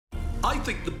I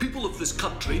think the people of this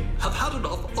country have had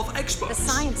enough of experts. The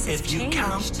science has If you changed.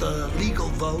 count the legal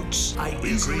votes, I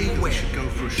easily agree that we win. should go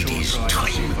for a It short is drive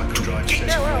to see if I time can drive to safe.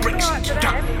 get Brexit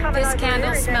done. This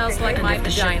candle smells like my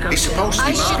vagina. It's supposed to I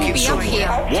be shouldn't market be up sort. here.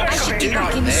 What I should be you back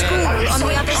got in there? school on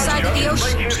the other side of the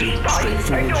ocean.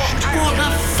 Straightforward. What the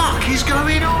fuck is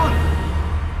going on?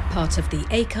 Part of the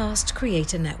Acast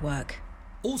Creator Network.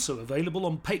 Also available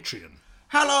on Patreon.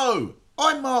 Hello,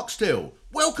 I'm Mark Still.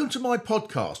 Welcome to my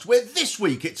podcast, where this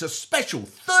week it's a special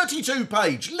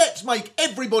 32-page Let's Make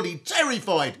Everybody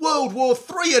Terrified World War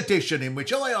III edition, in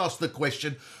which I ask the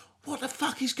question, what the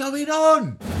fuck is going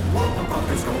on? What the fuck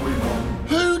is going on?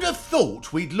 Who'd have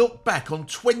thought we'd look back on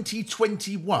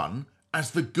 2021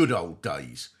 as the good old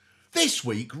days? This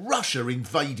week, Russia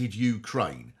invaded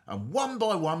Ukraine, and one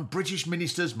by one, British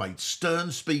ministers made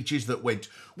stern speeches that went,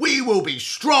 "We will be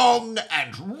strong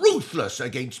and ruthless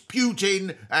against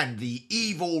Putin and the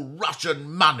evil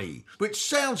Russian money," which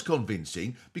sounds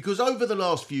convincing because over the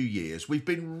last few years, we've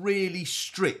been really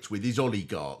strict with his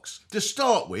oligarchs. To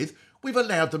start with, we've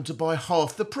allowed them to buy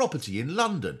half the property in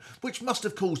London, which must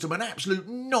have caused them an absolute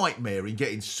nightmare in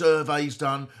getting surveys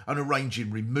done and arranging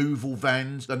removal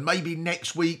vans. And maybe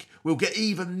next week we'll get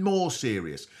even more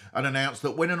serious and announce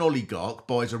that when an oligarch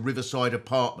buys a riverside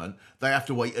apartment, they have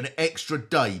to wait an extra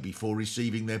day before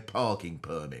receiving their parking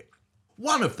permit.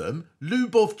 One of them,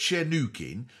 Lubov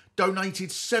Chernukin,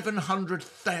 donated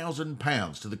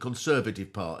 £700,000 to the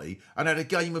Conservative Party and had a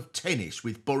game of tennis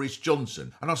with Boris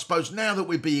Johnson. And I suppose now that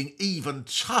we're being even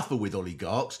tougher with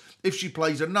oligarchs, if she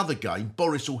plays another game,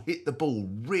 Boris will hit the ball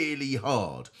really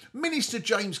hard. Minister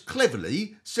James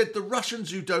Cleverly said the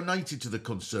Russians who donated to the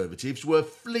Conservatives were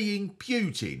fleeing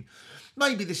Putin.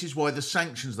 Maybe this is why the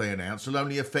sanctions they announced will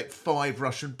only affect 5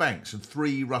 Russian banks and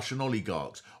 3 Russian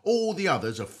oligarchs. All the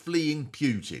others are fleeing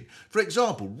Putin. For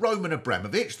example, Roman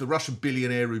Abramovich, the Russian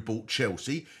billionaire who bought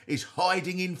Chelsea, is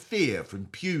hiding in fear from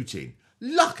Putin.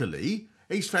 Luckily,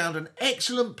 he's found an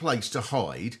excellent place to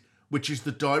hide, which is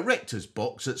the director's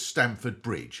box at Stamford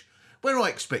Bridge, where I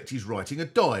expect he's writing a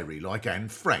diary like Anne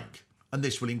Frank. And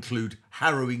this will include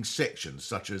harrowing sections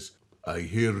such as, "I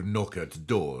hear knock at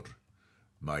door.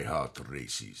 My heart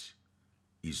races.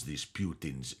 Is this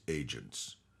Putin's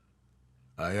agents?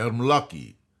 I am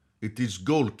lucky. It is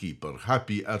goalkeeper,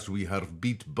 happy as we have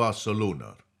beat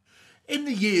Barcelona." In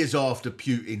the years after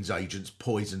Putin's agents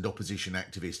poisoned opposition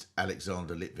activist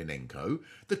Alexander Litvinenko,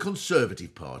 the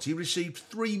Conservative Party received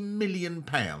 £3 million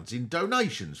in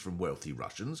donations from wealthy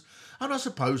Russians, and I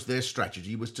suppose their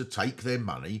strategy was to take their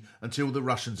money until the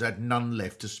Russians had none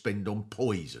left to spend on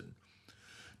poison.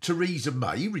 Theresa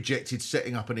May rejected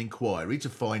setting up an inquiry to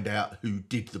find out who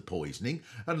did the poisoning,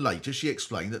 and later she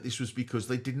explained that this was because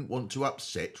they didn't want to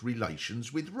upset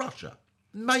relations with Russia.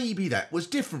 Maybe that was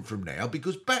different from now,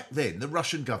 because back then the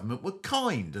Russian government were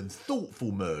kind and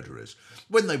thoughtful murderers.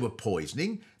 When they were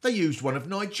poisoning, they used one of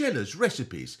Nigella's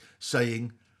recipes,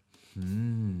 saying,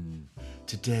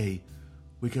 "Today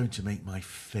we're going to make my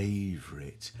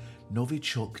favourite,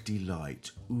 Novichok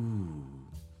Delight. Ooh.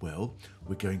 Well,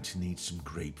 we're going to need some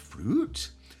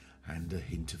grapefruit and a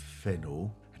hint of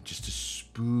fennel and just a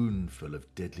spoonful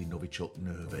of deadly Novichok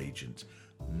nerve agent.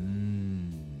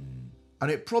 And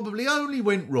it probably only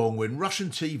went wrong when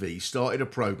Russian TV started a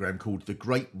programme called The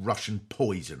Great Russian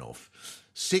Poison-Off.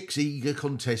 6 eager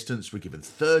contestants were given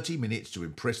 30 minutes to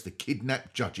impress the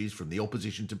kidnapped judges from the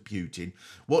opposition to Putin,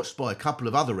 watched by a couple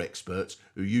of other experts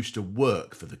who used to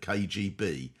work for the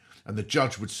KGB. And the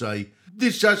judge would say,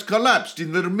 "This has collapsed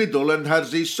in the middle and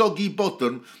has a soggy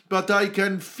bottom, but I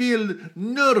can feel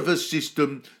nervous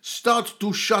system start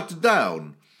to shut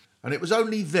down." And it was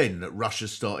only then that Russia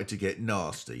started to get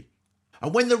nasty.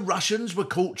 And when the Russians were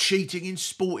caught cheating in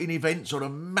sporting events on a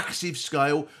massive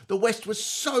scale, the West was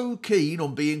so keen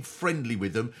on being friendly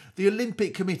with them, the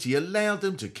Olympic Committee allowed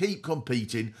them to keep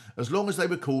competing as long as they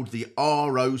were called the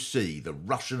ROC, the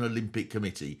Russian Olympic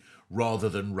Committee, rather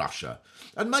than Russia.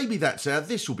 And maybe that's how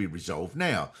this will be resolved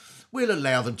now. We'll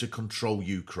allow them to control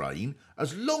Ukraine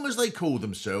as long as they call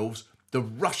themselves the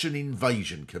Russian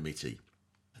Invasion Committee.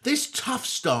 This tough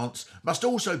stance must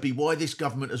also be why this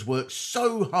government has worked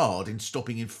so hard in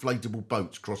stopping inflatable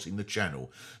boats crossing the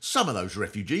channel. Some of those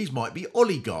refugees might be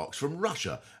oligarchs from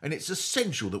Russia, and it's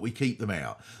essential that we keep them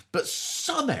out. But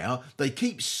somehow they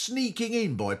keep sneaking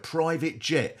in by private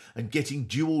jet and getting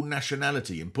dual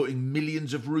nationality and putting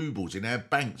millions of rubles in our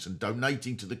banks and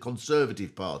donating to the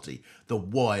Conservative Party, the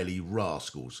wily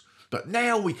rascals. But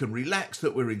now we can relax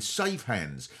that we're in safe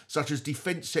hands, such as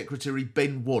Defence Secretary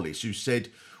Ben Wallace, who said,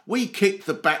 "We kicked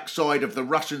the backside of the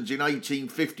Russians in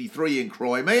 1853 in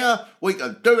Crimea, we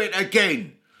can do it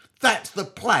again." That's the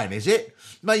plan, is it?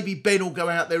 Maybe Ben will go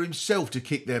out there himself to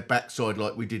kick their backside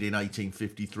like we did in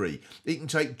 1853. He can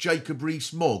take Jacob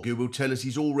Rees-Mogg, who will tell us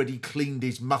he's already cleaned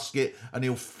his musket, and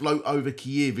he'll float over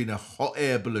Kiev in a hot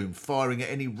air balloon, firing at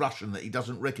any Russian that he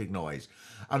doesn't recognise.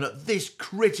 And at this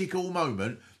critical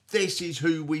moment, this is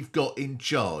who we've got in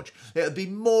charge. It would be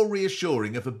more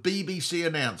reassuring if a BBC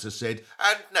announcer said,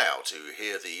 "And now to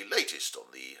hear the latest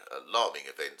on the alarming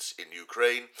events in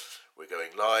Ukraine, we're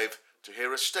going live to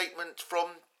hear a statement from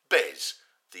Bez,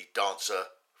 the dancer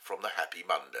from the Happy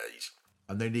Mondays."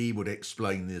 And then he would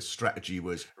explain the strategy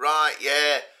was, "Right,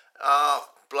 yeah, oh,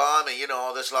 blimey, you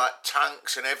know, there's like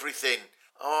tanks and everything.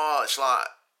 Oh, it's like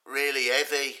really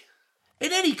heavy."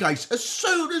 In any case, as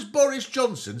soon as Boris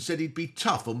Johnson said he'd be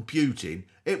tough on Putin,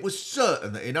 it was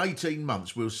certain that in 18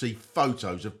 months we'll see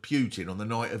photos of Putin on the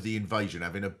night of the invasion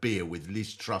having a beer with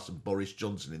Liz Truss and Boris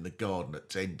Johnson in the garden at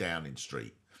 10 Downing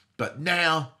Street. But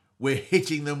now we're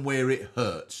hitting them where it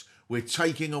hurts. We're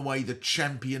taking away the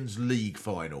Champions League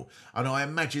final. And I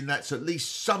imagine that's at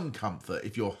least some comfort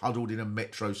if you're huddled in a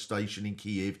metro station in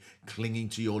Kiev, clinging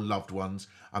to your loved ones,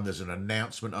 and there's an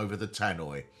announcement over the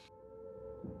tannoy.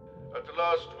 "At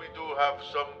last we do have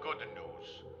some good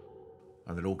news."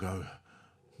 And they'll all go,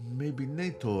 "Maybe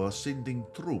NATO are sending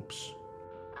troops."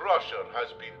 "Russia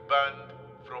has been banned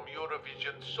from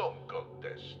Eurovision Song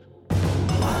Contest."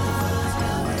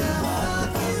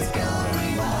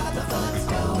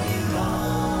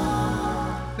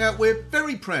 Now, we're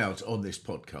very proud on this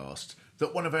podcast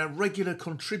that one of our regular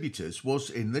contributors was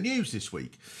in the news this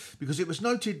week, because it was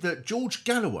noted that George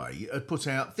Galloway had put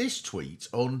out this tweet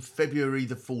on February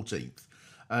the 14th.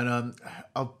 And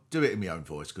I'll do it in my own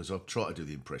voice because I've tried to do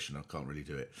the impression. I can't really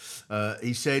do it.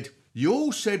 He said, "You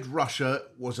all said Russia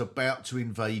was about to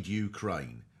invade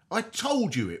Ukraine. I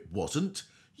told you it wasn't.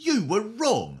 You were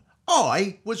wrong.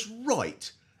 I was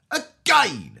right.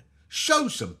 Again! Show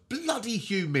some bloody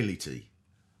humility."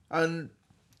 And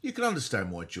you can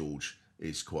understand why George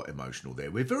is quite emotional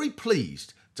there. We're very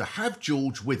pleased to have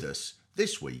George with us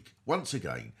this week, once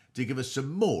again, to give us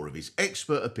some more of his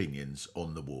expert opinions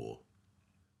on the war.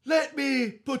 "Let me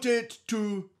put it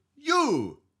to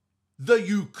you, the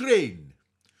Ukraine.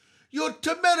 Your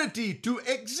temerity to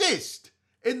exist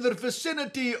in the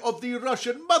vicinity of the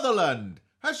Russian motherland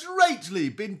has rightly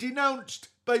been denounced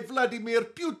by Vladimir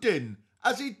Putin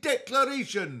as a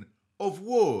declaration of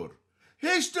war.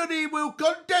 History will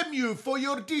condemn you for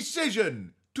your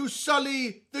decision to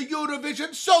sully the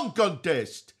Eurovision Song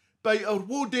Contest by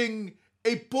awarding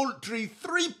a paltry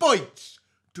 3 points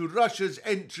to Russia's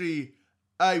entry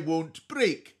I Won't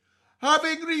Break,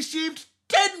 having received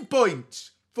 10 points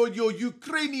for your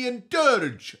Ukrainian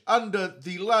dirge under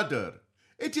the ladder.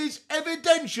 It is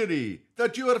evidentiary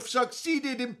that you have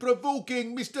succeeded in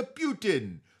provoking Mr.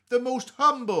 Putin, the most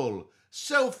humble,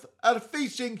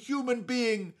 self-effacing human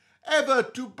being ever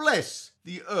to bless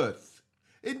the earth.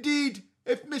 Indeed,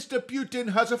 if Mr.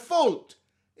 Putin has a fault,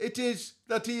 it is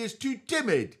that he is too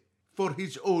timid for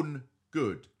his own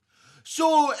good.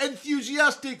 So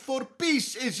enthusiastic for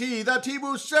peace is he that he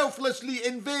will selflessly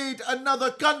invade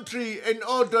another country in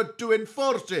order to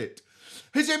enforce it.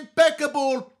 His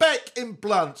impeccable peck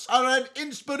implants are an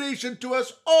inspiration to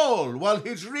us all, while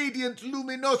his radiant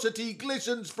luminosity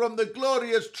glistens from the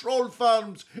glorious troll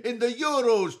farms in the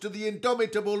Euros to the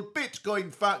indomitable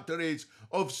Bitcoin factories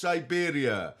of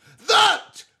Siberia.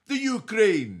 That, the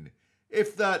Ukraine,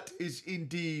 if that is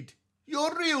indeed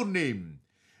your real name,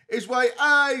 is why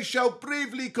I shall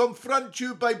bravely confront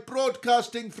you by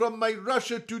broadcasting from my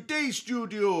Russia Today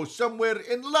studio somewhere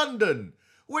in London,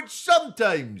 which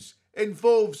sometimes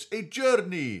involves a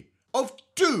journey of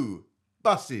 2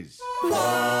 buses.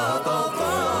 What the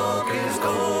fuck is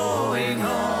going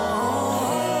on?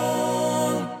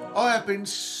 I have been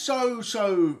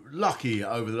so lucky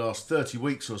over the last 30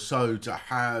 weeks or so to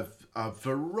have a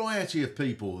variety of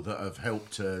people that have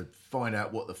helped to find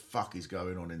out what the fuck is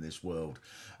going on in this world.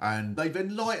 And they've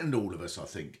enlightened all of us, I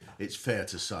think it's fair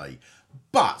to say.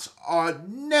 But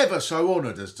I'm never so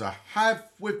honoured as to have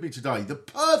with me today the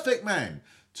perfect man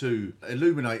to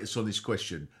illuminate us on this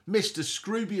question, Mr.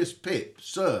 Scroobius Pip.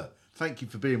 Sir, thank you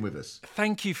for being with us.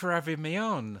 Thank you for having me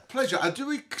on. Pleasure. Do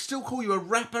we still call you a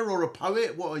rapper or a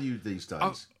poet? What are you these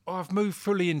days? I've moved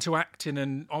fully into acting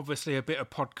and obviously a bit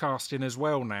of podcasting as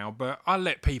well now, but I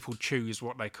let people choose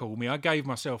what they call me. I gave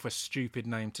myself a stupid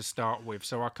name to start with,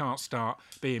 so I can't start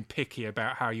being picky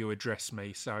about how you address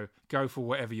me, so go for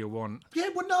whatever you want. Yeah,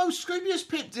 well, no, Scroobius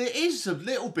Pip, it is a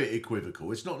little bit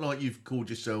equivocal. It's not like you've called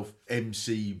yourself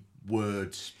MC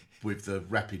Words with the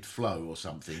rapid flow or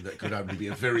something that could only be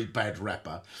a very bad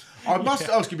rapper. I must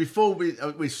ask you, before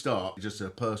we start, just a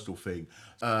personal thing,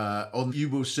 on You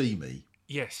Will See Me.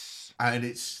 Yes. And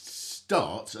it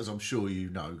starts, as I'm sure you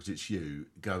know, because it's you,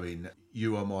 going,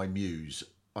 "You are my muse.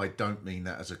 I don't mean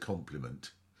that as a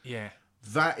compliment." Yeah.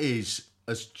 That is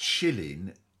as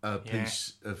chilling a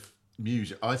piece of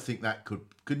music. I think that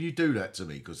can you do that to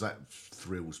me? Because that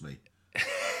thrills me.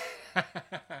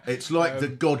 It's like The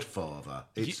Godfather.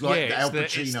 It's like Al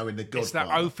Pacino in The Godfather. It's that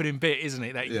opening bit, isn't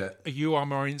it? That you are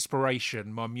my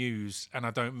inspiration, my muse, and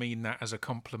I don't mean that as a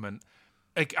compliment.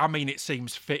 I mean, it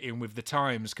seems fitting with the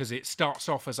times because it starts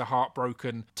off as a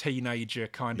heartbroken teenager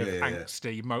kind of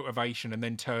angsty motivation and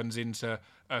then turns into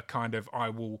a kind of I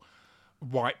will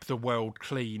wipe the world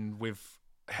clean with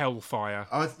hellfire.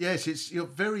 You're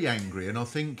very angry, and I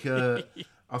think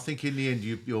I think in the end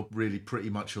you're really pretty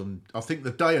much on. I think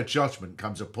the Day of Judgment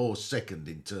comes a poor second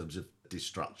in terms of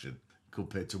destruction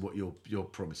compared to what you're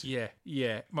promising.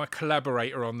 Yeah. My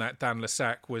collaborator on that, Dan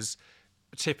Lassac, was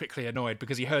typically annoyed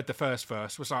because he heard the first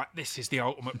verse, was like, this is the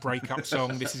ultimate breakup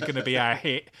song, this is going to be our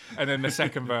hit, and then the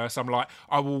second verse I'm like,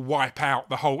 I will wipe out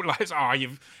the whole, like,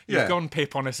 you've gone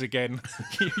Pip on us again.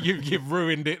 you've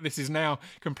ruined it, this is now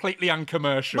completely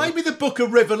uncommercial. Maybe the Book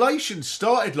of Revelation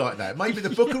started like that. Maybe the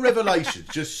Book of Revelation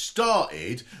just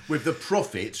started with the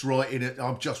prophets writing it,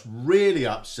 I'm just really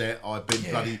upset, I've been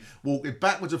bloody walking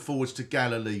backwards and forwards to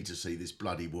Galilee to see this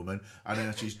bloody woman, and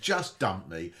then she's just dumped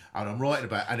me, and I'm writing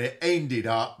about it, and it ended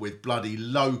up with bloody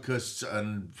locusts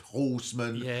and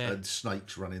horsemen and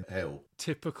snakes running hell.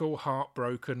 Typical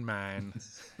heartbroken man.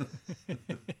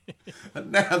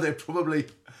 And now they're probably,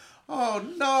 oh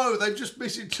no, they've just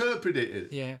misinterpreted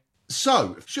it. Yeah.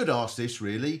 So, should ask this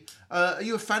really, are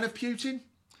you a fan of Putin?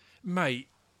 Mate,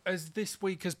 as this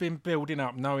week has been building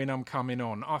up, knowing I'm coming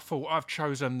on, I thought I've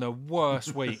chosen the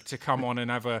worst week to come on and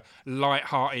have a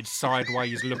light-hearted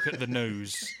sideways look at the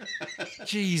news.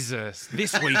 Jesus,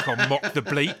 this week on Mock the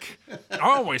Bleak,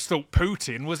 I always thought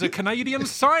Putin was a Canadian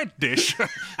side dish.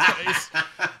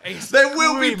 There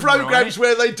will be programmes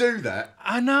where they do that.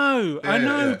 I know,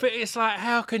 but it's like,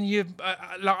 how can you...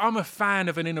 I'm a fan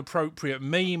of an inappropriate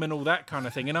meme and all that kind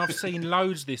of thing, and I've seen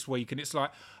loads this week, and it's like,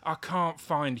 I can't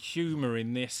find humour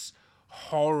in this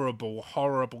horrible,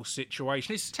 horrible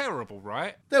situation. It's terrible,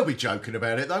 right? They'll be joking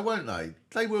about it, though, won't they?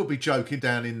 They will be joking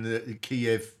down in the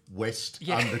Kiev West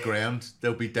underground.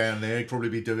 They'll be down there, probably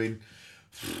be doing...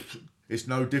 It's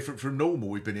no different from normal.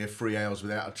 We've been here 3 hours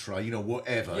without a train or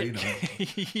whatever, you know.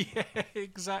 Yeah,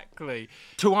 exactly.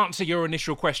 To answer your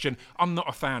initial question, I'm not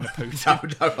a fan of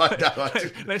Putin. No, I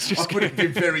know. I would have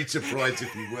been very surprised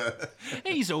if you were.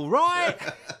 He's all right.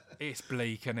 It's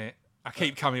bleak, isn't it? I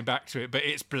keep coming back to it, but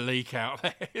it's bleak out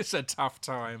there. It's a tough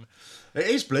time. It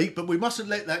is bleak, but we mustn't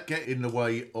let that get in the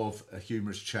way of a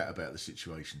humorous chat about the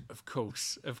situation. Of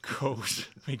course.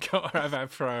 We got to have our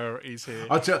priorities here.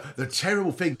 I tell you, the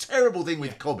terrible thing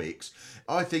with comics,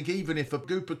 I think even if a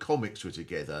group of comics were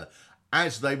together,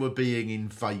 as they were being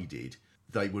invaded,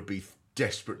 they would be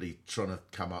desperately trying to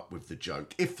come up with the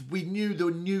joke. If we knew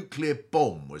the nuclear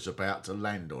bomb was about to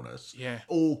land on us,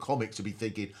 all comics would be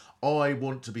thinking, I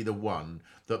want to be the one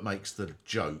that makes the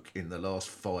joke in the last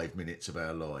 5 minutes of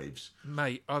our lives.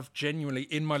 Mate, I've genuinely,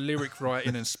 in my lyric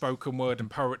writing and spoken word and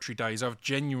poetry days, I've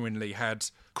genuinely had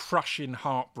crushing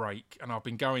heartbreak, and I've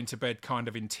been going to bed kind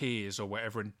of in tears or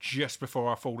whatever, and just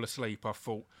before I fall asleep, I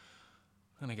thought,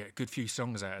 I'm going to get a good few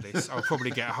songs out of this. I'll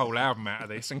probably get a whole album out of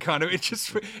this. And kind of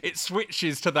it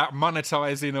switches to that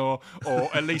monetising or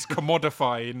at least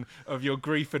commodifying of your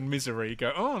grief and misery.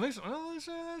 Go, this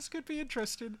could be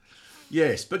interesting.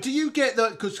 Yes, but do you get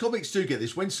that? Because comics do get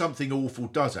this. When something awful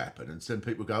does happen and then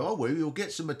people go, oh, well, you'll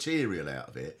get some material out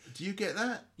of it. Do you get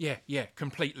that? Yeah,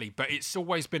 completely. But it's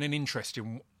always been an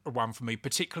interesting one for me,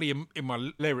 particularly in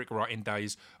my lyric writing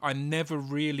days. I never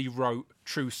really wrote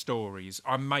true stories.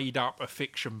 I made up a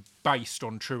fiction based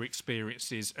on true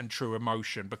experiences and true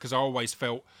emotion because I always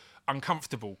felt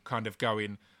uncomfortable kind of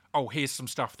going, oh, here's some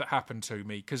stuff that happened to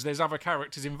me, because there's other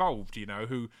characters involved, you know,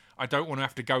 who I don't want to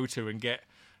have to go to and get,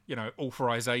 you know,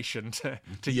 authorization to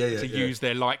use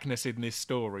their likeness in this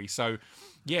story. So,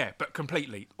 yeah, but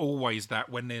completely, always that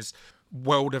when there's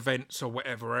world events or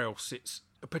whatever else, it's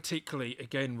particularly,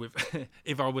 again, with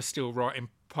if I was still writing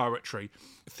poetry,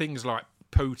 things like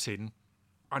Putin,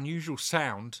 unusual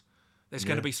sound, there's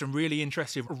going to be some really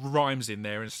interesting rhymes in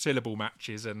there and syllable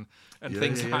matches and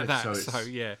things like that. So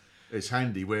yeah. It's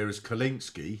handy, whereas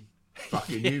Kalinsky,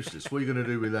 fucking useless. What are you going to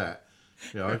do with that?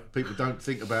 You know, people don't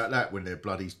think about that when they're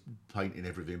bloody painting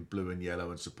everything blue and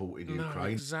yellow and supporting Ukraine. No,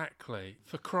 exactly.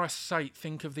 For Christ's sake,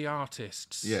 think of the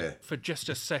artists. Yeah. For just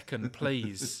a second,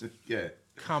 please. Yeah.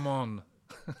 Come on.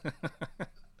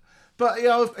 But, you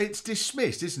know, it's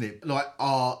dismissed, isn't it? Like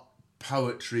art,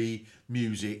 poetry,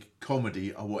 music,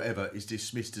 comedy or whatever is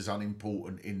dismissed as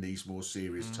unimportant in these more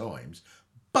serious times.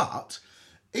 But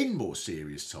in more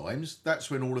serious times,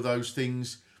 that's when all of those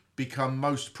things become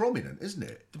most prominent, isn't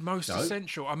it? The most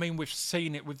essential. I mean, we've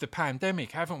seen it with the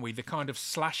pandemic, haven't we? The kind of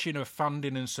slashing of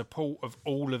funding and support of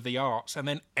all of the arts, and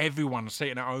then everyone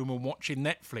sitting at home and watching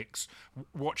Netflix,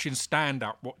 watching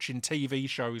stand-up, watching TV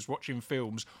shows, watching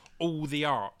films, all the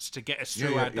arts to get us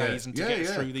through our days and to get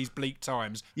us through these bleak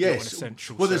times. Yes. Not an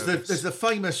essential well, service. there's the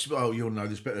famous. Oh, you'll know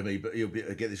this better than me, but you'll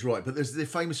get this right. But there's the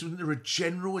famous. Wasn't there a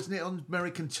general? Isn't it on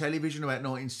American television about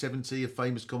 1970? A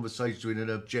famous conversation between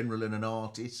a general and an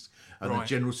artist, and the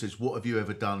general says, "What have you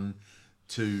ever done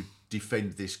to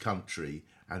defend this country?"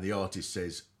 And the artist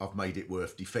says, "I've made it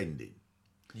worth defending."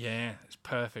 Yeah, it's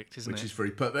perfect, isn't it? Which is very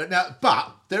perfect. Now,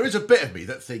 but there is a bit of me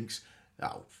that thinks,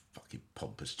 "Oh, fucking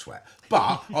pompous twat."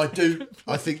 But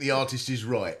I think the artist is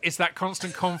right. It's that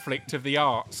constant conflict of the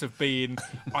arts of being,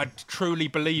 I truly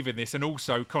believe in this, and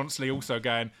also constantly also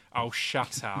going, oh,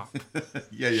 shut up.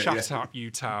 Shut up,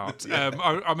 you tart.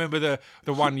 I remember the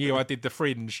one year I did the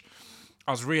Fringe,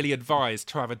 I was really advised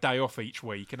to have a day off each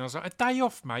week. And I was like, a day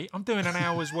off, mate? I'm doing an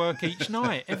hour's work each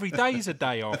night. Every day's a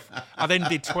day off. I then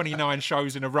did 29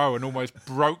 shows in a row and almost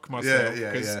broke myself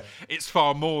because it's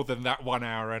far more than that 1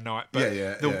 hour a night. But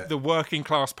the working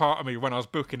class part of me, when I was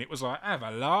booking, it was like, have a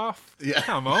laugh. Yeah.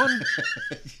 Come on.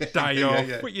 Day off.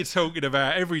 Yeah. What are you talking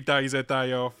about? Every day's a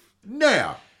day off.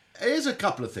 Now, here's a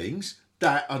couple of things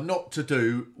that are not to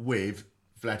do with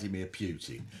Vladimir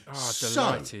Putin. Oh,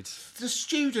 delighted. So, the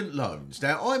student loans.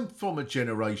 Now, I'm from a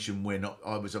generation when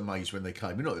I was amazed when they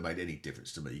came. Not that they made any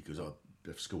difference to me because I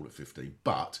left school at 15.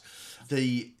 But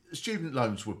the student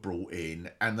loans were brought in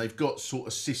and they've got sort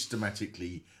of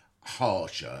systematically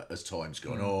harsher as time's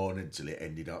gone on until it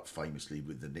ended up famously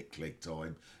with the Nick Clegg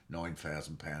time,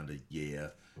 £9,000 a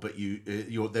year. But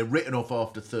they're written off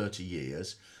after 30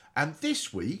 years. And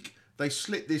this week, they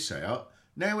slit this out.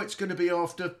 Now it's going to be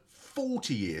after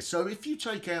 40 years. So if you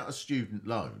take out a student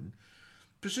loan,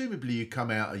 presumably you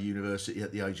come out of university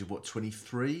at the age of,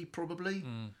 23 probably?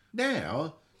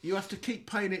 Now you have to keep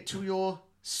paying it till you're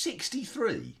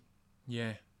 63.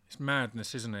 Yeah, it's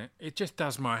madness, isn't it? It just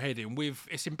does my head in.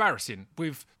 It's embarrassing.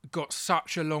 We've got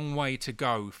such a long way to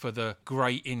go for the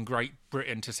great in Great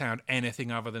Britain to sound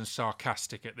anything other than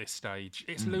sarcastic at this stage.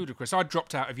 It's ludicrous. I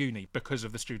dropped out of uni because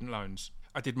of the student loans.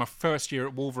 I did my first year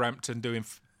at Wolverhampton doing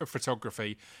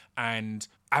photography, and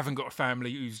I haven't got a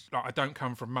family who's like, I don't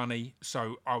come from money,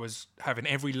 so I was having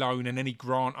every loan and any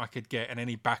grant I could get and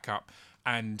any backup.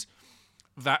 And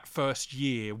that first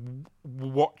year,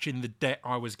 watching the debt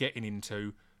I was getting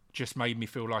into just made me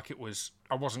feel like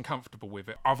I wasn't comfortable with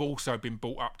it. I've also been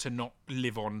brought up to not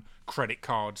live on credit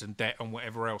cards and debt and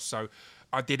whatever else. So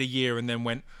I did a year and then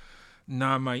went,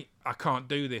 no, mate, I can't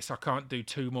do this. I can't do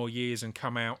 2 more years and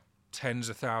come out tens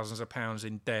of thousands of pounds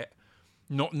in debt,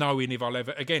 not knowing if I'll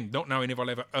ever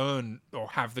earn or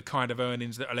have the kind of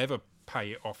earnings that I'll ever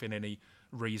pay it off in any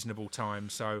reasonable time.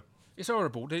 So it's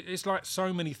horrible. It's like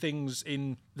so many things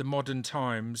in the modern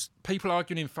times. People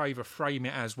arguing in favour frame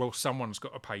it as, well, someone's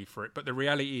got to pay for it. But the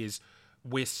reality is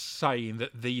we're saying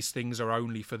that these things are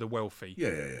only for the wealthy.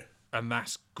 Yeah. And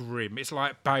that's grim. It's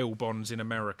like bail bonds in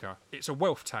America. It's a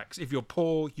wealth tax. If you're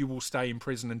poor, you will stay in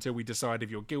prison until we decide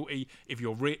if you're guilty. If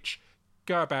you're rich,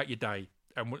 go about your day.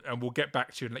 And we'll get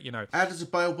back to you and let you know. How does a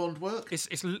bail bond work?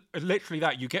 It's literally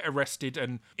that. You get arrested,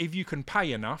 and if you can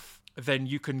pay enough, then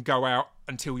you can go out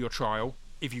until your trial.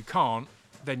 If you can't,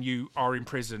 then you are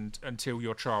imprisoned until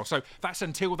your trial. So that's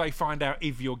until they find out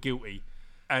if you're guilty.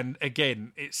 And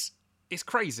again, it's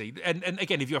crazy. And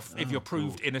again, if you're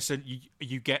proved innocent,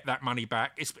 you get that money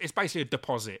back. It's basically a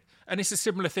deposit. And it's a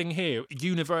similar thing here.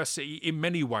 University, in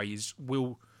many ways,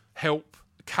 will help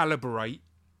calibrate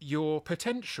your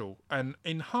potential and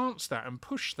enhance that and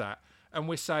push that. And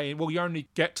we're saying, well, you only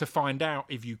get to find out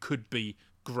if you could be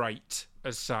great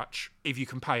as such if you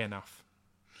can pay enough.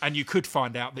 And you could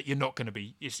find out that you're not going to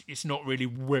be. It's not really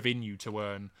within you to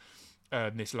earn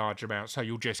this large amount, so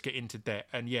you'll just get into debt.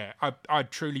 And yeah, I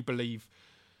truly believe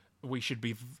we should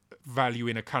be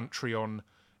valuing a country on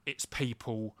its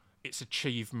people, its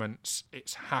achievements,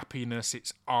 its happiness,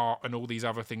 its art, and all these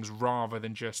other things, rather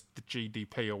than just the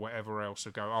GDP or whatever else.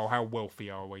 Of go, oh, how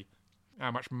wealthy are we? How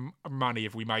much money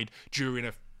have we made during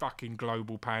a fucking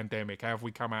global pandemic? How have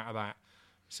we come out of that?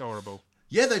 It's horrible.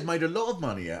 Yeah, they've made a lot of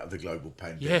money out of the global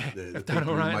pandemic. Yeah, they've done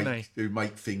all right, haven't they? Who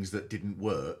make things that didn't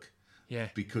work. Yeah.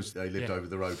 Because they lived over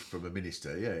the road from a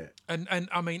minister, yeah. And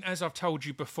I mean, as I've told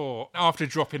you before, after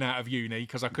dropping out of uni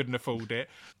because I couldn't afford it,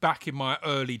 back in my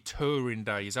early touring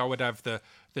days, I would have the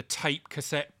tape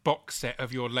cassette box set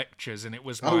of your lectures, and it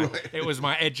was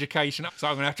my education. So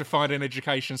I'm going to have to find an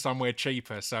education somewhere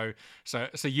cheaper. So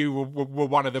you were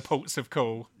one of the ports of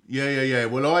call. Yeah.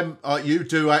 Well, you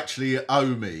do actually owe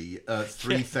me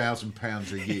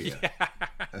 £3,000 a year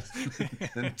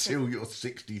until you're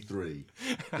 63.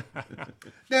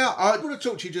 Now, I want to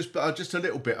talk to you just a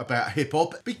little bit about hip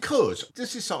hop, because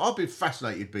this is something I've been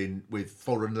fascinated with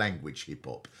foreign language hip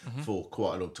hop for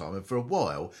quite a long time, and for a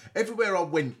while, everywhere I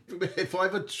went, if I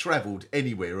ever travelled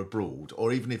anywhere abroad,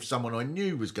 or even if someone I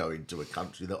knew was going to a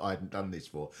country that I hadn't done this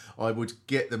for, I would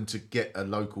get them to get a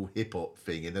local hip hop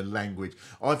thing in a language.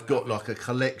 I've got like a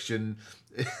collection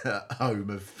at home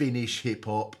of Finnish hip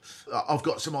hop. I've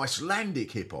got some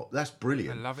Icelandic hip hop. That's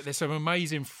brilliant. I love it. There's some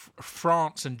amazing.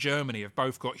 France and Germany have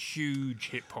both got huge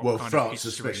hip hop. Well, kind France of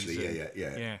especially.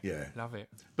 Yeah. Love it.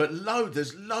 But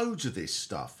there's loads of this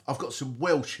stuff. I've got some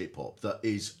Welsh hip hop that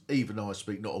is, even though I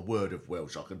speak not a word of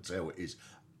Welsh, I can tell it is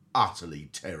utterly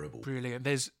terrible. Brilliant.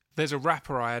 There's a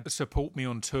rapper I had support me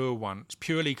on tour once,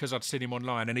 purely because I'd seen him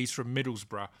online, and he's from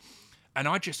Middlesbrough. And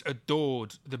I just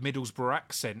adored the Middlesbrough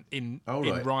accent in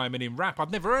rhyme and in rap. I'd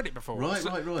never heard it before. Right.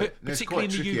 Particularly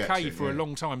in the UK, for a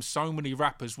long time, so many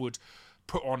rappers would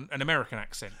put on an American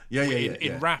accent.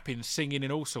 In rap, in singing,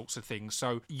 in all sorts of things.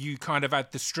 So you kind of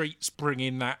had the streets bring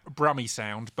in that Brummie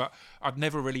sound, but I'd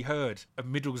never really heard a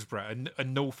Middlesbrough, a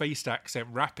North East accent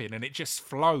rapping, and it just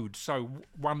flowed so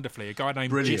wonderfully. A guy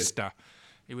named Gister.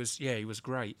 He was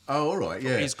great. Oh, all right,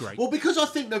 yeah. He's great. Well, because I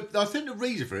think the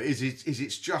reason for it is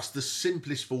it's just the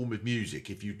simplest form of music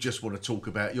if you just want to talk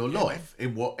about your life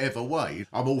in whatever way.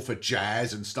 I'm all for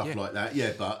jazz and stuff like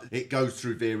that, but it goes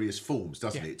through various forms,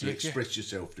 doesn't it? To express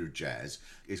yourself through jazz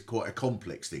is quite a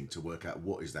complex thing to work out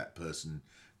what is that person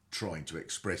trying to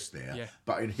express there. Yeah.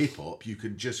 But in hip-hop, you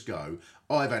can just go,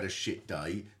 I've had a shit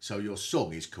day, so your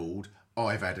song is called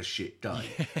I've Had a Shit Day.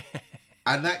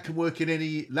 And that can work in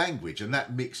any language, and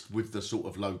that mixed with the sort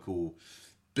of local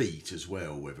beat as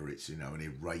well, whether it's an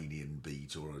Iranian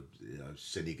beat or a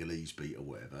Senegalese beat or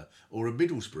whatever, or a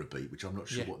Middlesbrough beat, which I'm not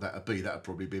sure what that would be. That would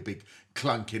probably be a big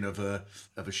clunking of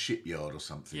a shipyard or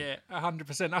something. Yeah,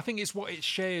 100%. I think it's what it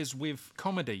shares with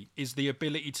comedy is the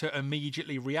ability to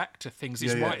immediately react to things.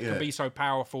 It's why it can be so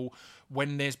powerful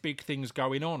when there's big things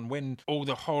going on, when all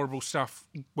the horrible stuff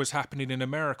was happening in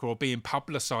America or being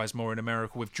publicised more in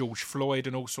America with George Floyd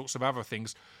and all sorts of other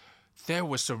things. There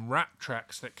were some rap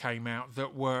tracks that came out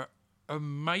that were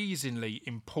amazingly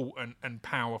important and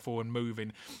powerful and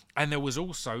moving. And there was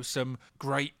also some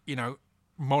great,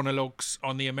 monologues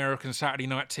on the American Saturday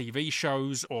night TV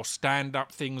shows or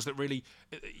stand-up things that really,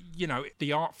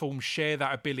 the art forms share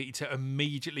that ability to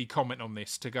immediately comment on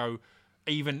this, to go,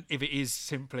 even if it is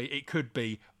simply, it could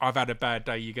be, I've had a bad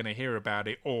day, you're going to hear about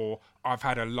it, or I've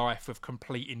had a life of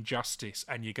complete injustice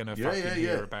and you're going to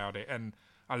hear about it. And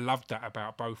I loved that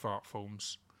about both art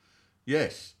forms.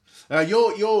 Yes. Thou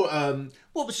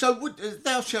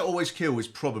Shalt Always Kill is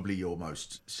probably your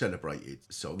most celebrated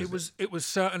song. It was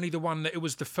certainly the one that, it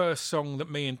was the first song that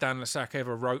me and Dan Lasac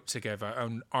ever wrote together,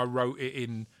 and I wrote it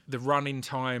in the running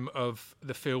time of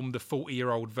the film The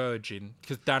 40-Year-Old Virgin,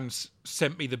 because Dan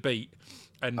sent me the beat.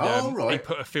 And he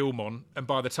put a film on, and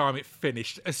by the time it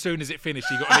finished, as soon as it finished,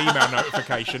 he got an email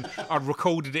notification. I'd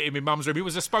recorded it in my mum's room. It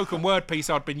was a spoken word piece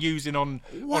I'd been using on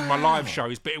my live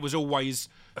shows, but it was always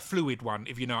a fluid one,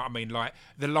 if you know what I mean. Like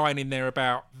the line in there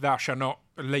about thou shalt not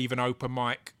leave an open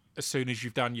mic as soon as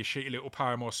you've done your shitty little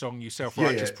poem or song, you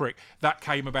self-righteous prick. That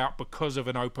came about because of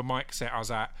an open mic set I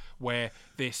was at, where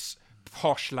this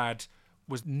posh lad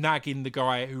was nagging the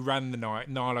guy who ran the night,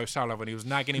 Niall O'Sullivan. He was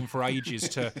nagging him for ages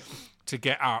to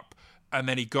get up, and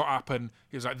then he got up and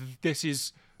he was like, this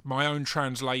is my own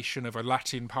translation of a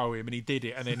Latin poem, and he did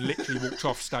it and then literally walked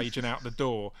off stage and out the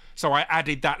door. So I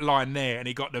added that line there, and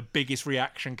he got the biggest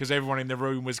reaction because everyone in the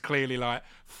room was clearly like,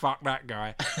 fuck that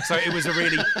guy. So it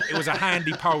was a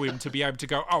handy poem to be able to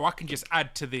go, I can just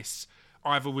add to this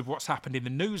either with what's happened in the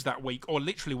news that week or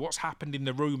literally what's happened in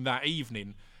the room that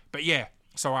evening. But yeah,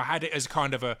 so I had it as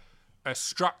kind of a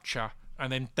structure,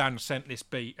 and then Dan sent this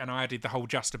beat, and I added the whole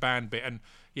Just a Band bit, and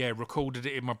recorded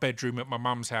it in my bedroom at my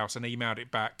mum's house and emailed it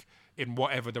back in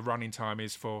whatever the running time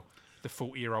is for the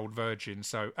 40-Year-Old Virgin.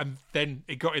 So, and then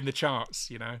it got in the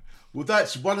charts, Well,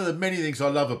 that's one of the many things I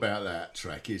love about that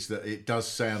track, is that it does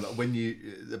sound like, when you,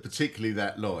 particularly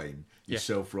that line, you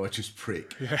self-righteous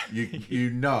prick,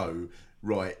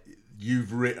 right,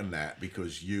 you've written that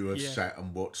because you have sat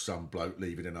and watched some bloke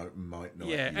leaving an open mic night.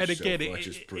 Yeah, and again,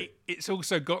 it's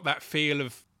also got that feel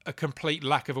of a complete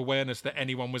lack of awareness that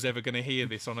anyone was ever going to hear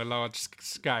this on a large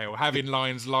scale. Having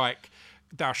lines like,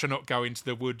 "Thou shalt not go into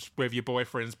the woods with your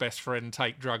boyfriend's best friend,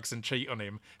 take drugs and cheat on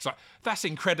him." It's like, that's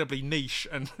incredibly niche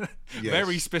and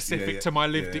very specific to my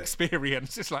lived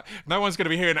experience. It's like, no one's going to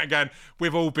be hearing that and going,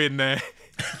 "We've all been there."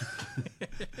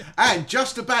 And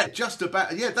just about,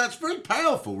 that's very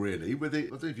powerful, really. With it, I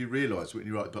don't know if you realise when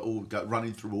you write, but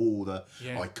running through all the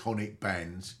iconic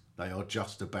bands, they are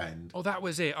just a band. Oh, that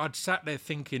was it. I'd sat there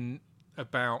thinking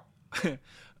about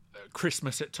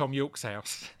Christmas at Tom York's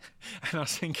house, and I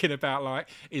was thinking about like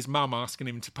his mum asking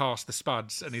him to pass the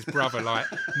spuds and his brother like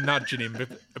nudging him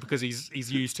because he's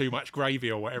used too much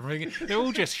gravy or whatever. They're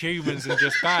all just humans and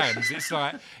just bands. It's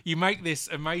like you make this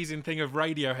amazing thing of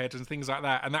Radiohead and things like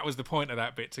that, and that was the point of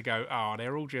that bit, to go,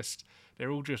 they're all just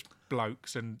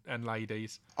blokes and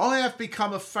ladies. I have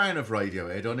become a fan of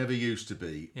Radiohead. I never used to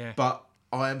be, but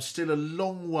I am still a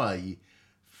long way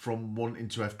from wanting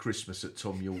to have Christmas at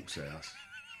Tom York's house.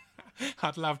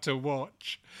 I'd love to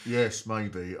watch. Yes,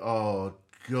 maybe. Oh,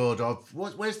 God.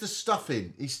 Where's the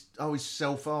stuffing? He's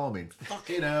self-harming.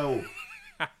 Fucking hell.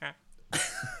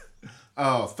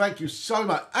 Oh, thank you so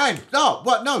much. And,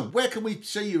 where can we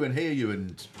see you and hear you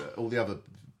and all the other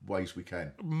ways we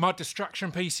can? My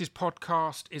Distraction Pieces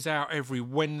podcast is out every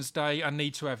Wednesday. I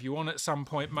need to have you on at some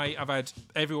point, mate. I've had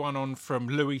everyone on from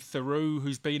Louis Theroux,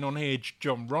 who's been on here,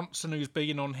 John Ronson, who's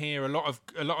been on here, a lot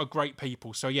of great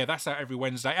people. So yeah, that's out every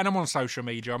Wednesday. And I'm on social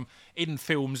media. I'm in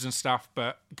films and stuff,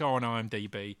 but go on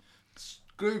IMDb.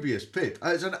 Scroobius Pip,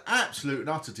 it's an absolute and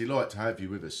utter delight to have you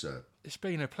with us, sir. It's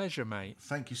been a pleasure, mate.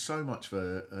 Thank you so much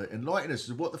for enlightening us as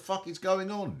to what the fuck is going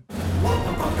on. What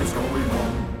the fuck is going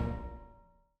on?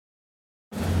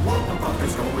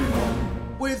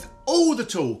 With all the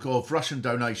talk of Russian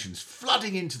donations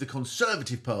flooding into the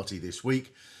Conservative Party this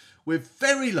week, we're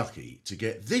very lucky to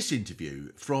get this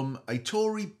interview from a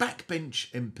Tory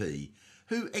backbench MP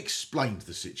who explained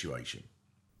the situation.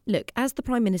 Look, as the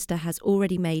Prime Minister has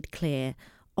already made clear,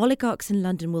 oligarchs in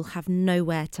London will have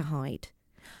nowhere to hide.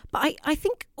 But I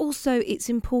think also it's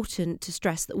important to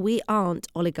stress that we aren't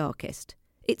oligarchist.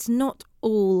 It's not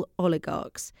all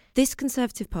oligarchs. This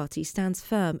Conservative Party stands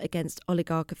firm against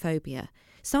oligarchophobia.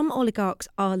 Some oligarchs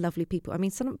are lovely people. I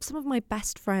mean, some of my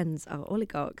best friends are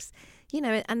oligarchs,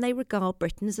 and they regard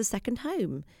Britain as a second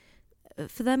home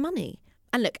for their money.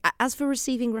 And look, as for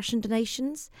receiving Russian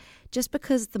donations, just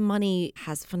because the money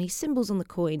has funny symbols on the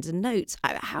coins and notes,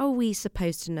 how are we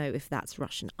supposed to know if that's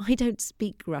Russian? I don't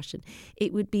speak Russian.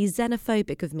 It would be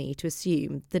xenophobic of me to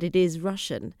assume that it is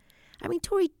Russian. I mean,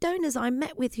 Tory donors I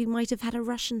met with who might have had a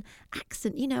Russian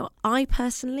accent.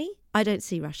 I don't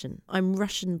see Russian. I'm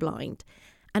Russian blind.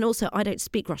 And also, I don't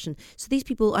speak Russian. So these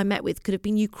people I met with could have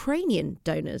been Ukrainian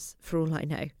donors, for all I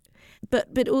know.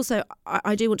 But also,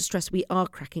 I do want to stress we are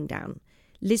cracking down.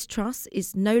 Liz Truss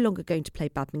is no longer going to play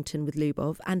badminton with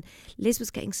Lubov, and Liz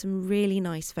was getting some really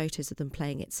nice photos of them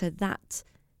playing it. So that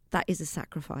is a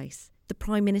sacrifice. The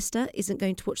Prime Minister isn't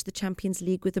going to watch the Champions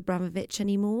League with Abramovich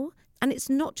anymore. And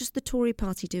it's not just the Tory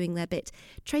party doing their bit.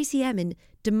 Tracy Emin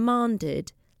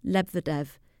demanded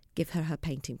Lebedev give her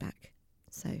painting back.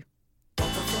 So...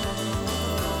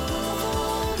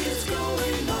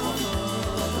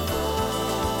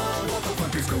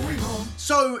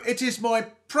 So it is my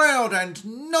proud and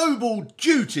noble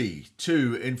duty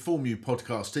to inform you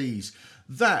podcastees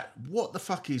that What the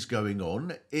Fuck Is Going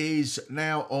On is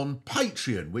now on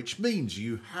Patreon, which means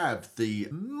you have the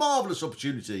marvellous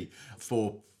opportunity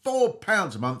for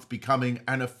 £4 a month becoming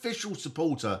an official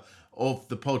supporter of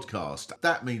the podcast.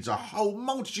 That means a whole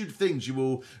multitude of things. You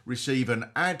will receive an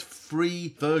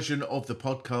ad-free version of the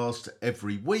podcast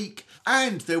every week,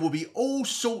 and there will be all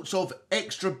sorts of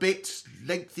extra bits,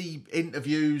 lengthy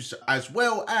interviews, as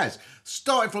well as,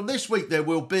 starting from this week, there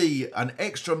will be an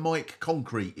extra Mike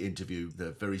Concrete interview,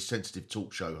 the very sensitive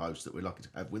talk show host that we're lucky to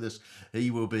have with us.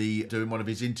 He will be doing one of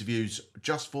his interviews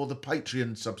just for the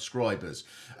Patreon subscribers.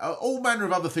 All manner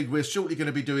of other things. We're shortly going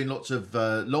to be doing lots of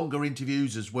longer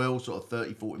interviews as well, sort of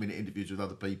 30-40 minute interviews with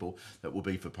other people that will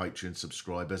be for Patreon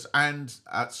subscribers. And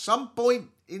at some point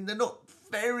in the not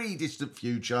very distant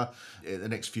future, in the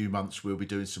next few months, we'll be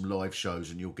doing some live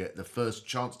shows, and you'll get the first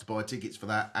chance to buy tickets for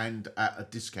that, and at a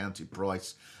discounted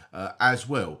price as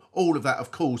well. All of that,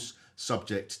 of course,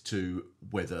 subject to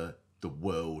whether the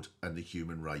world and the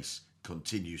human race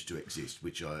continues to exist,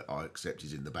 which I accept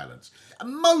is in the balance.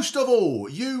 And most of all,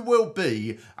 you will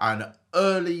be an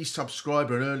early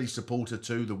subscriber, an early supporter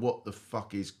to the What the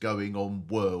Fuck Is Going On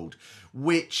world,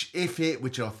 which I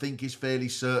think is fairly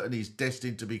certain, is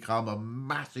destined to become a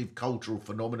massive cultural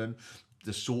phenomenon.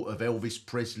 the sort of Elvis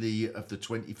Presley of the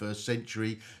 21st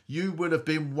century. You will have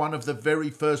been one of the very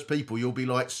first people. You'll be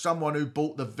like someone who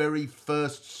bought the very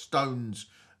first Stones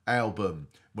album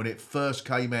when it first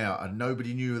came out and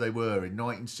nobody knew who they were in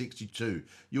 1962.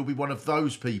 You'll be one of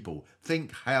those people.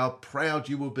 Think how proud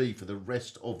you will be for the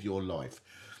rest of your life.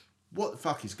 What the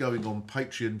fuck is going on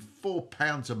Patreon?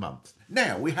 £4 a month.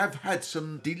 Now, we have had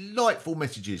some delightful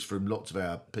messages from lots of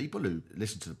our people who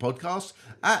listen to the podcast.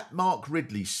 At Mark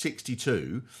Ridley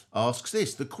 62 asks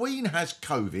this: the Queen has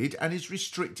COVID and is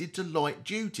restricted to light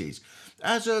duties.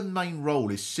 As her main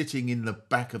role is sitting in the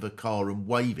back of a car and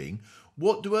waving,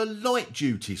 what do her light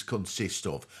duties consist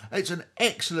of? It's an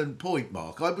excellent point,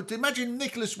 Mark. I would imagine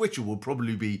Nicholas Witchell will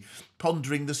probably be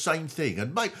pondering the same thing.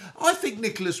 And mate, I think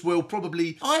Nicholas will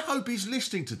probably, I hope he's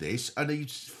listening to this and he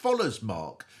follows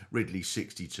Mark Ridley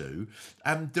 62,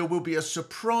 and there will be a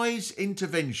surprise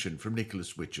intervention from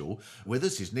Nicholas Witchell. With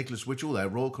us is Nicholas Witchell, our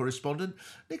royal correspondent.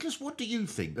 Nicholas, what do you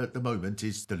think at the moment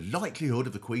is the likelihood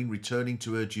of the Queen returning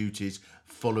to her duties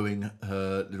following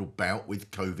her little bout with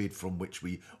COVID, from which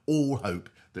we all hope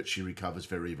that she recovers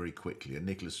very, very quickly? And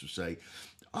Nicholas will say,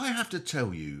 I have to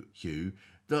tell you, Hugh,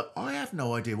 that I have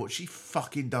no idea what she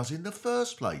fucking does in the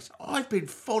first place. I've been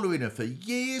following her for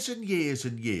years and years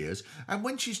and years, and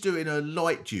when she's doing her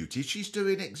light duties, she's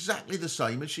doing exactly the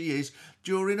same as she is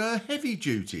during her heavy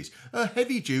duties. Her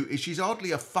heavy duties, she's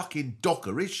hardly a fucking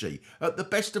docker, is she? At the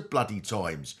best of bloody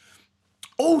times.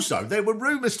 Also, there were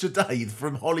rumours today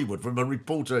from Hollywood, from a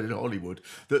reporter in Hollywood,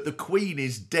 that the Queen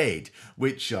is dead,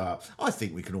 which I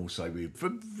think we can all say,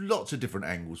 from lots of different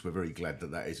angles, we're very glad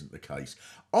that that isn't the case.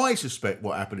 I suspect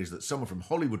what happened is that someone from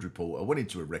Hollywood Reporter went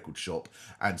into a record shop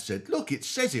and said, look, it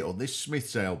says it on this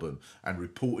Smiths album, and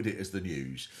reported it as the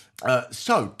news.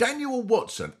 So, Daniel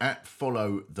Watson at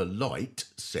Follow the Light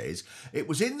says, it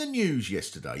was in the news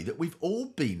yesterday that we've all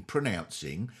been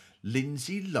pronouncing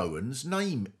Lindsay Lohan's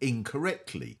name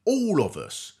incorrectly. All of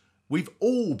us. We've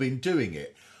all been doing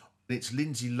it. It's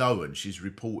Lindsay Lohan. She's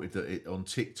reported that it on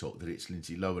TikTok that it's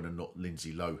Lindsay Lohan and not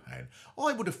Lindsay Lohan.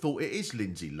 I would have thought it is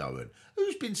Lindsay Lohan.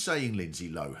 Who's been saying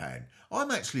Lindsay Lohan?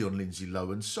 I'm actually on Lindsay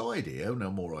Lohan's side here,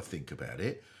 no more I think about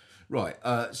it. Right,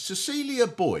 Cecilia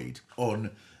Boyd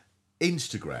on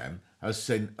Instagram has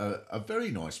sent a very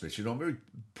nice message. I'm very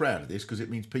proud of this because it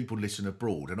means people listen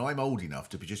abroad, and I'm old enough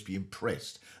to just be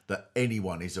impressed that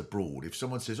anyone is abroad. If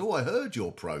someone says, oh, I heard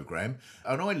your programme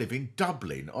and I live in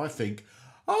Dublin, I think,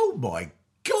 oh my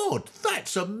God,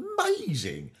 that's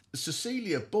amazing.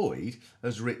 Cecilia Boyd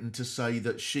has written to say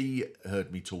that she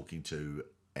heard me talking to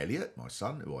Elliot, my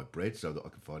son, who I bred so that I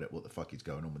can find out what the fuck is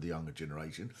going on with the younger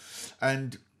generation,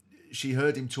 and she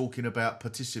heard him talking about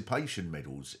participation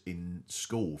medals in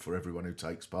school for everyone who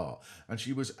takes part. And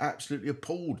she was absolutely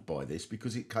appalled by this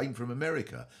because it came from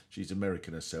America. She's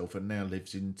American herself and now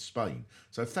lives in Spain.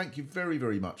 So thank you very,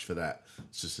 very much for that,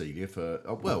 Cecilia, for,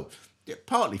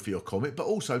 partly for your comment, but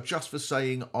also just for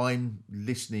saying I'm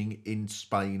listening in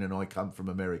Spain and I come from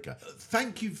America.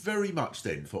 Thank you very much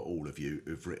then for all of you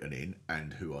who've written in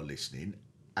and who are listening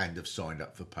and have signed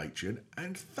up for Patreon.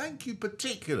 And thank you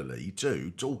particularly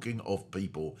to, talking of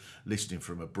people listening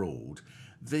from abroad,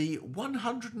 the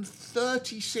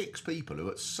 136 people who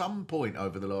at some point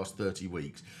over the last 30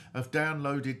 weeks have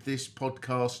downloaded this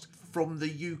podcast from the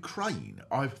Ukraine.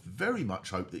 I very much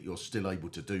hope that you're still able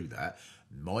to do that.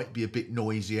 Might be a bit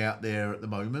noisy out there at the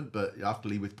moment, but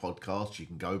luckily with podcasts you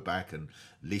can go back and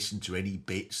listen to any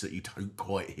bits that you don't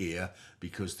quite hear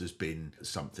because there's been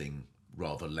something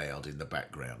rather loud in the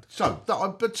background. So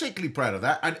I'm particularly proud of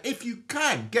that. And if you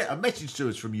can get a message to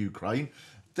us from Ukraine,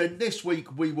 then this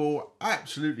week we will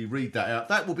absolutely read that out.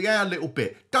 That will be our little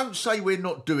bit. Don't say we're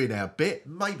not doing our bit.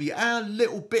 Maybe our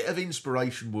little bit of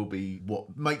inspiration will be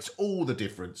what makes all the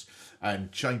difference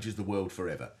and changes the world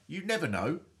forever. You never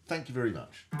know. Thank you very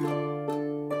much.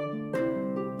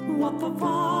 What the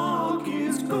fuck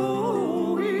is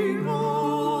going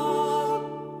on?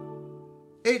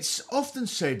 It's often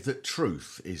said that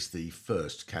truth is the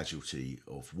first casualty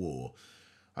of war.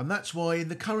 And that's why in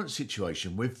the current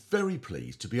situation we're very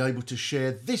pleased to be able to share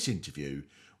this interview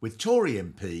with Tory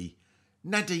MP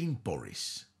Nadine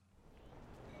Boris.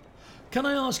 Can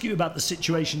I ask you about the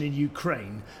situation in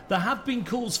Ukraine? There have been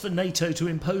calls for NATO to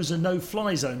impose a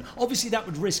no-fly zone. Obviously that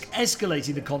would risk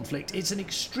escalating the conflict. It's an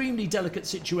extremely delicate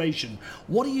situation.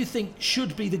 What do you think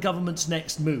should be the government's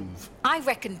next move? I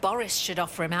reckon Boris should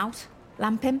offer him out.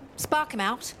 Lamp him, spark him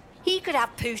out. He could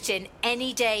have Putin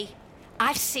any day.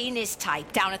 I've seen his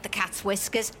type down at the Cat's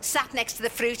Whiskers, sat next to the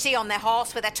fruity on their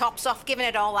horse with their tops off, giving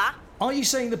it all that. Are you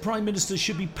saying the Prime Minister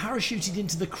should be parachuted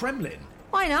into the Kremlin?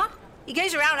 Why not? He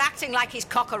goes around acting like he's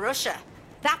cock of Russia.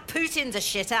 That Putin's a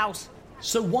shit out.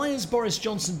 So why has Boris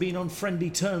Johnson been on friendly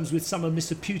terms with some of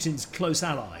Mr. Putin's close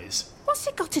allies? What's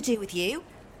it got to do with you?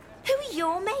 Who are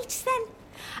your mates, then?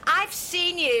 I've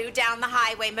seen you down the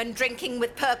highwayman drinking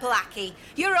with Purple Aki.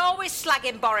 You're always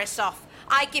slagging Boris off.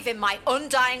 I give him my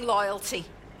undying loyalty.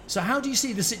 So how do you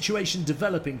see the situation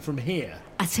developing from here?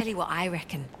 I tell you what I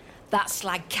reckon. That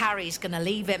slag Carrie's gonna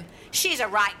leave him. She's a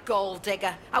right gold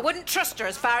digger. I wouldn't trust her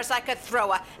as far as I could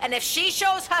throw her. And if she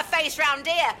shows her face round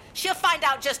here, she'll find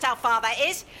out just how far that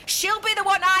is. She'll be the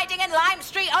one hiding in Lime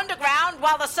Street Underground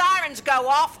while the sirens go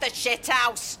off the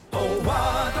shithouse. Oh,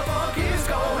 what the fuck is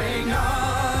going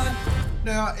on?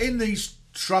 Now, in these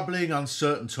troubling,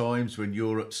 uncertain times when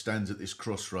Europe stands at this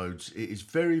crossroads, it is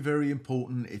very, very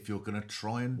important, if you're going to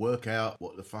try and work out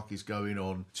what the fuck is going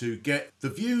on, to get the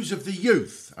views of the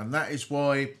youth. And that is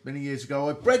why many years ago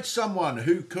I bred someone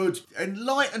who could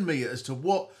enlighten me as to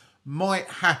what might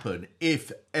happen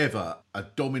if ever a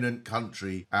dominant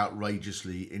country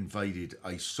outrageously invaded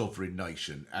a sovereign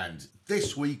nation. And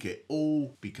this week it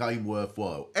all became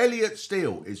worthwhile. Elliot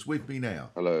Steele is with me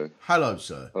now. Hello. Hello,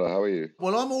 sir. Hello, how are you?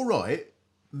 Well, I'm all right.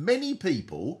 Many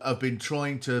people have been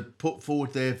trying to put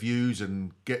forward their views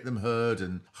and get them heard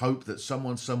and hope that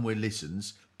someone somewhere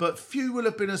listens, but few will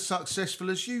have been as successful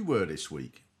as you were this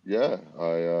week. Yeah,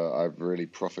 I've really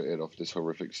profited off this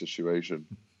horrific situation.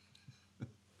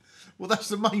 Well, that's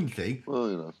the main thing.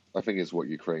 Well, you know, I think it's what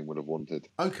Ukraine would have wanted.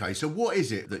 Okay, so what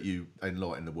is it that you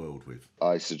enlighten the world with?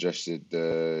 I suggested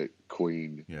the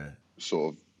Queen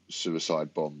sort of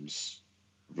suicide bombs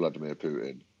Vladimir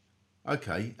Putin.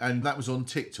 Okay, and that was on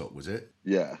TikTok, was it?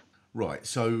 Yeah. Right,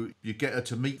 so you get her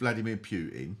to meet Vladimir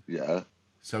Putin. Yeah.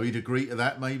 So he'd agree to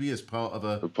that maybe as part of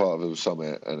a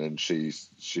summit, and then she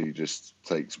just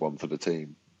takes one for the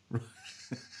team.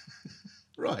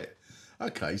 Right.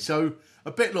 Okay, so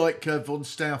a bit like von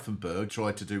Stauffenberg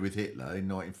tried to do with Hitler in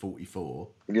 1944.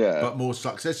 Yeah. But more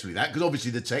successfully that, because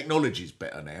obviously the technology's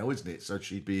better now, isn't it? So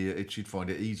she'd find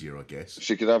it easier, I guess.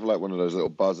 She could have like one of those little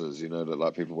buzzers, you know, that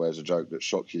like people wear as a joke that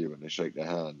shock you when they shake their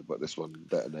hand, but this one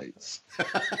detonates.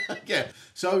 Yeah.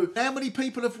 So how many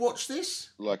people have watched this?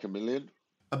 Like 1 million.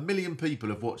 1 million people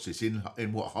have watched this in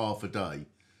what, half a day?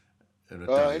 In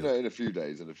a few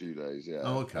days. Yeah.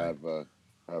 Oh, okay.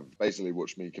 Have basically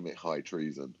watched me commit high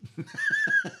treason.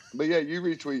 But yeah, you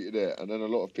retweeted it, and then a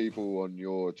lot of people on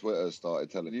your Twitter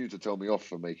started telling you to tell me off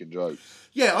for making jokes.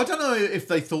 Yeah, I don't know if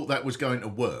they thought that was going to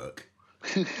work.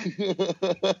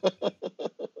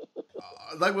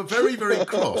 They were very, very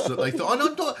cross that they thought,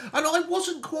 and I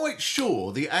wasn't quite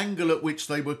sure the angle at which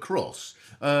they were cross,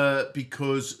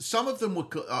 because some of them were.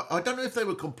 I don't know if they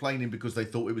were complaining because they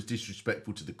thought it was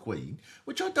disrespectful to the Queen,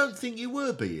 which I don't think you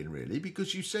were being really,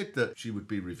 because you said that she would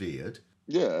be revered.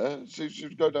 Yeah, she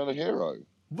should go down a hero.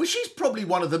 Well, she's probably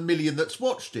one of the million that's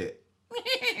watched it.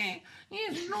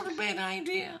 It's not a bad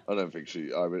idea. I don't think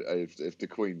I would. If the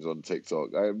Queen's on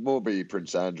TikTok, I'd more be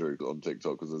Prince Andrew on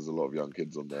TikTok, because there's a lot of young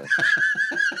kids on there.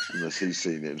 Unless he's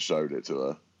seen it and showed it to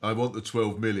her. I want the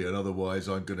 12 million, otherwise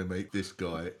I'm going to make this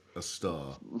guy a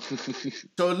star.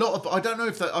 So a lot of, I don't know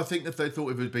if I think if they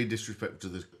thought it was being disrespectful to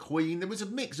the Queen, there was a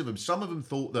mix of them. Some of them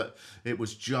thought that it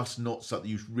was just not something,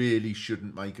 you really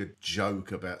shouldn't make a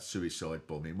joke about suicide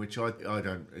bombing, which I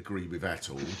don't agree with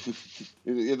at all.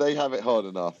 They have it hard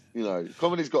enough, you know.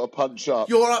 Comedy's got to punch up.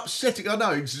 You're upsetting, I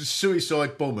know, it's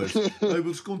suicide bombers. I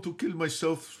was going to kill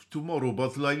myself tomorrow,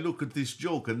 but I look at this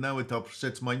joke and now it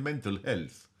upsets my mental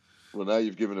health. Well, now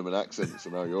you've given him an accent, so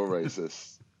now you're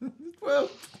racist. Well,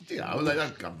 you know, they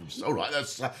don't come from... All right,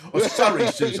 that's... I'm sorry,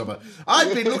 Susan.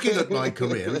 I've been looking at my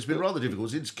career. It's been rather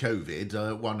difficult since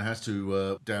COVID. One has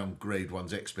to downgrade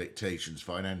one's expectations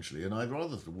financially, and I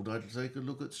rather thought I'd take a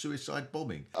look at suicide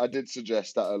bombing. I did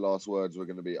suggest that her last words were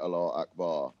going to be Allah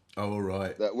Akbar. Oh, all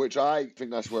right. Which I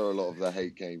think that's where a lot of the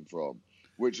hate came from.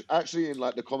 Which actually, in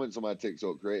like the comments on my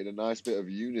TikTok, created a nice bit of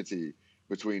unity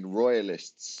between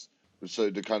royalists,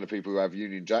 so the kind of people who have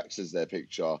Union Jacks as their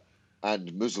picture,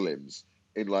 and Muslims,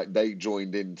 in like they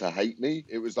joined in to hate me.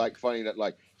 It was like funny that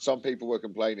like some people were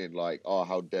complaining like, oh,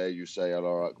 how dare you say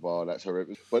Allah Akbar, that's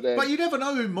horrific. But you never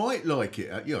know who might like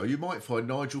it. You know, you might find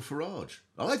Nigel Farage.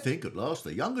 I think at last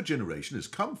the younger generation has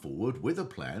come forward with a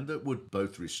plan that would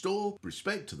both restore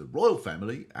respect to the royal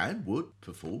family and would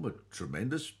perform a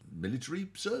tremendous military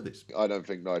service. I don't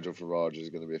think Nigel Farage is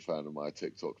going to be a fan of my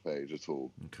TikTok page at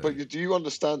all. Okay. But do you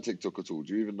understand TikTok at all?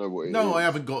 Do you even know what it is? No, I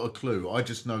haven't got a clue. I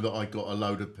just know that I got a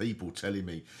load of people telling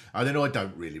me, and then I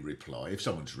don't really reply. If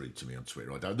someone's rude to me on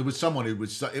Twitter, I don't. There was someone who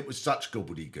was, it was such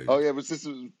gobbledygook. Oh yeah, was this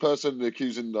a person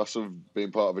accusing us of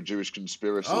being part of a Jewish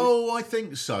conspiracy? Oh, I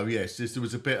think so, yes. There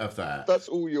was a bit of that. That's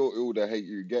all the hate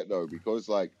you get though, because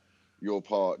like you're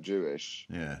part Jewish.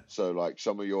 Yeah. So like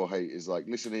some of your hate is like,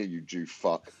 listen here, you Jew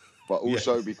fuck. But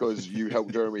also because you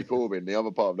helped Jeremy Corbyn, the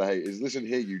other part of the hate is, listen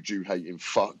here, you Jew hating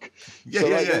fuck. Yeah, so,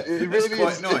 yeah, like, yeah. It It's really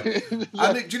quite is, nice.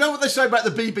 like, And do you know what they say about the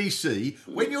BBC?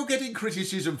 When you're getting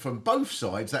criticism from both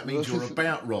sides, that means you're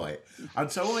about right. And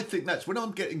so I think that's when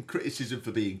I'm getting criticism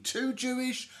for being too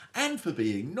Jewish and for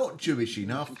being not Jewish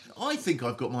enough, I think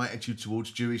I've got my attitude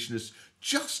towards Jewishness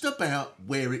just about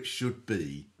where it should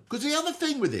be. Because the other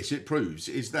thing with this, it proves,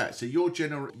 is that, so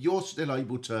you're still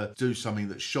able to do something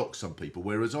that shocks some people,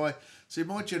 whereas my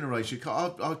generation,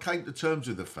 I came to terms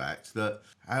with the fact that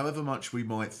however much we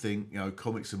might think, you know,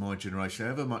 comics of my generation,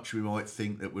 however much we might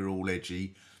think that we're all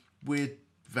edgy, we're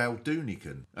Val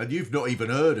Doonican. And you've not even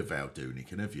heard of Val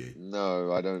Doonican, have you?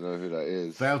 No, I don't know who that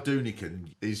is. Val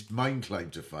Doonican, his main claim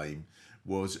to fame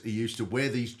was he used to wear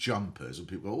these jumpers, and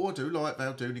people go, oh, I do like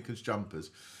Val Doonican's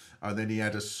jumpers. And then he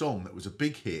had a song that was a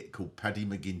big hit called Paddy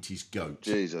McGinty's Goat.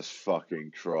 Jesus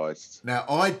fucking Christ. Now,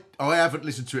 I haven't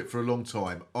listened to it for a long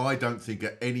time. I don't think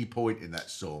at any point in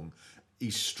that song he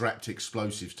strapped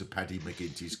explosives to Paddy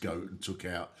McGinty's goat and took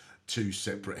out 2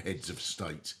 separate heads of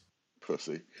state.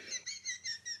 Pussy.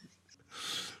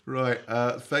 Right.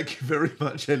 Thank you very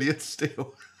much, Elliot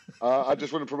Steele. I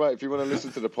just want to promote, if you want to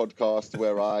listen to the podcast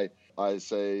where I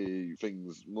say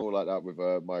things more like that with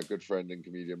my good friend and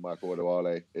comedian Michael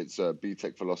Adewale. It's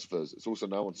B-Tech Philosophers. It's also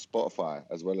now on Spotify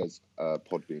as well as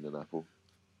Podbean and Apple.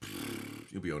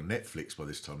 You'll be on Netflix by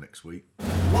this time next week.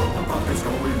 What the fuck is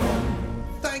going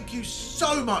on? Thank you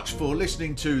so much for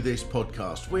listening to this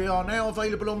podcast. We are now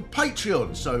available on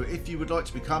Patreon, so if you would like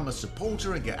to become a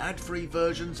supporter and get ad-free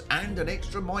versions and an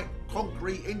extra Mike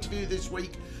Concrete interview this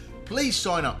week, please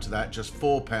sign up to that, just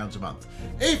 £4 a month.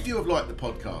 If you have liked the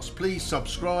podcast, please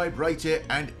subscribe, rate it,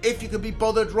 and if you can be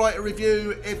bothered, write a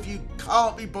review. If you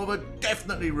can't be bothered,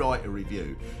 definitely write a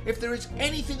review. If there is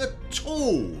anything at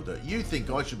all that you think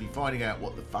I should be finding out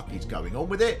what the fuck is going on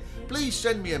with it, please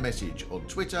send me a message on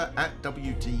Twitter at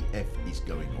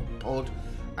WTFisGoingOnPod,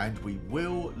 and we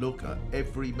will look at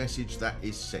every message that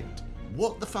is sent.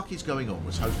 What the Fuck Is Going On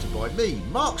was hosted by me,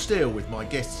 Mark Steele, with my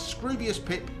guests Scroobius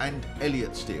Pip and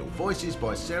Elliot Steele. Voices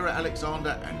by Sarah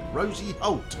Alexander and Rosie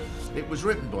Holt. It was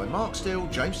written by Mark Steele,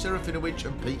 James Serafinowicz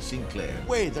and Pete Sinclair,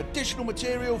 with additional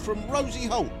material from Rosie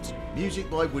Holt.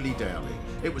 Music by Willie Dowling.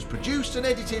 It was produced and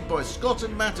edited by Scott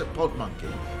and Matt at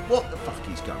Podmonkey. What the Fuck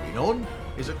Is Going On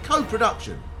is a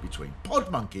co-production between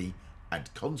Podmonkey and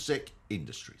Consec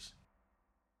Industries.